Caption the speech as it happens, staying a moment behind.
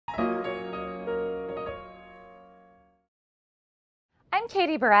I'm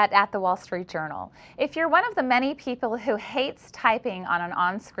Katie Boehret at the Wall Street Journal. If you're one of the many people who hates typing on an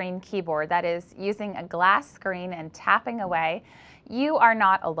on-screen keyboard, that is, using a glass screen and tapping away, you are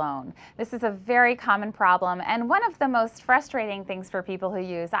not alone. This is a very common problem and one of the most frustrating things for people who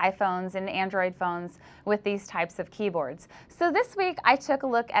use iPhones and Android phones with these types of keyboards. So this week I took a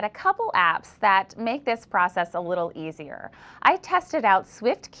look at a couple apps that make this process a little easier. I tested out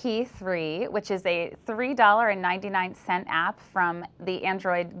SwiftKey 3, which is a $3.99 app from the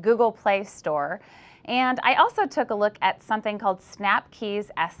Android Google Play Store, and I also took a look at something called SnapKeys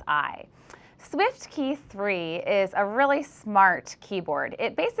SI. SwiftKey 3 is a really smart keyboard.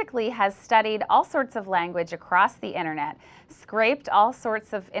 It basically has studied all sorts of language across the internet, scraped all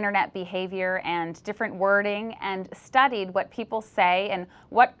sorts of internet behavior and different wording, and studied what people say and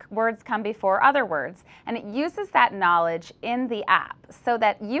what words come before other words. And it uses that knowledge in the app so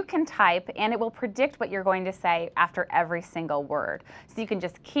that you can type and it will predict what you're going to say after every single word. So you can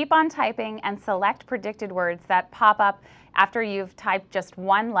just keep on typing and select predicted words that pop up after you've typed just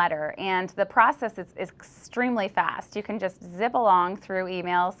one letter, and the process is extremely fast. You can just zip along through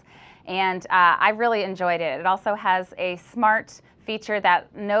emails, and I really enjoyed it. It also has a smart feature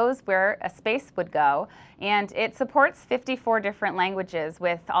that knows where a space would go, and it supports 54 different languages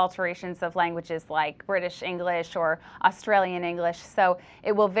with alterations of languages like British English or Australian English, so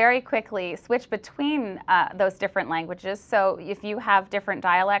it will very quickly switch between those different languages. So if you have different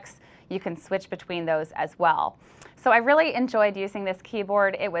dialects, you can switch between those as well. So I really enjoyed using this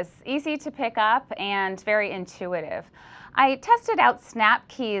keyboard. It was easy to pick up and very intuitive. I tested out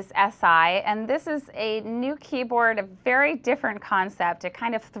SnapKeys SI, and this is a new keyboard, a very different concept. It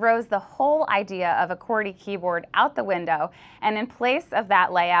kind of throws the whole idea of a QWERTY keyboard out the window, and in place of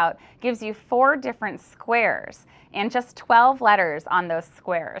that layout gives you 4 different squares and just 12 letters on those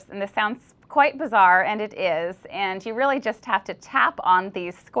squares. And this sounds quite bizarre, and it is, and you really just have to tap on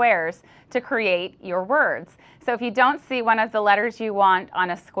these squares to create your words. So if you don't see one of the letters you want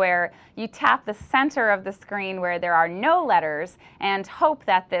on a square, you tap the center of the screen where there are no letters and hope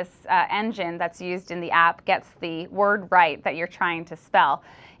that this engine that's used in the app gets the word right that you're trying to spell.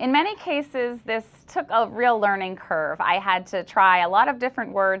 In many cases, this took a real learning curve. I had to try a lot of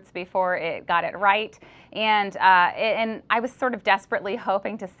different words before it got it right, and I was sort of desperately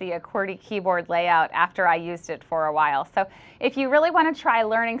hoping to see a QWERTY keyboard layout after I used it for a while. So if you really want to try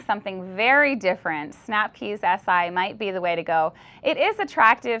learning something very different, SnapKeys SI might be the way to go. It is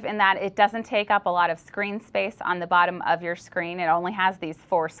attractive in that it doesn't take up a lot of screen space on the bottom of your screen. It only has these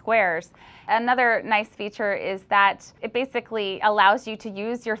 4 squares. Another nice feature is that it basically allows you to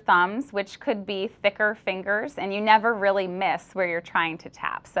use your thumbs, which could be thicker fingers, and you never really miss where you're trying to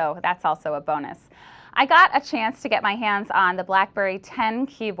tap. So that's also a bonus. I got a chance to get my hands on the Blackberry 10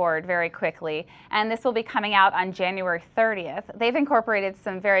 keyboard very quickly, and this will be coming out on January 30th. They've incorporated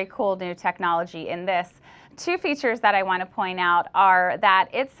some very cool new technology in this. 2 features that I want to point out are that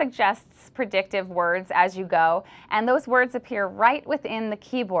it suggests predictive words as you go, and those words appear right within the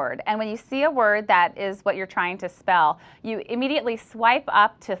keyboard. And when you see a word that is what you're trying to spell, you immediately swipe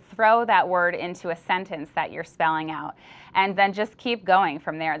up to throw that word into a sentence that you're spelling out, and then just keep going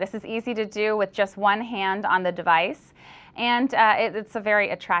from there. This is easy to do with just one hand on the device, and it's a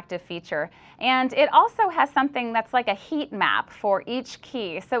very attractive feature. And it also has something that's like a heat map for each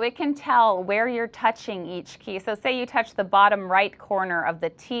key, so it can tell where you're touching each key. So say you touch the bottom right corner of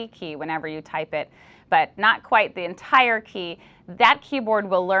the T key whenever you type it, but not quite the entire key. That keyboard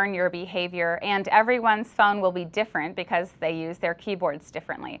will learn your behavior, and everyone's phone will be different because they use their keyboards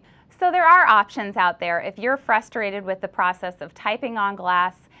differently. So there are options out there if you're frustrated with the process of typing on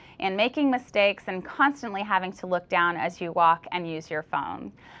glass and making mistakes and constantly having to look down as you walk and use your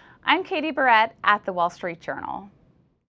phone. I'm Katie Boehret at the Wall Street Journal.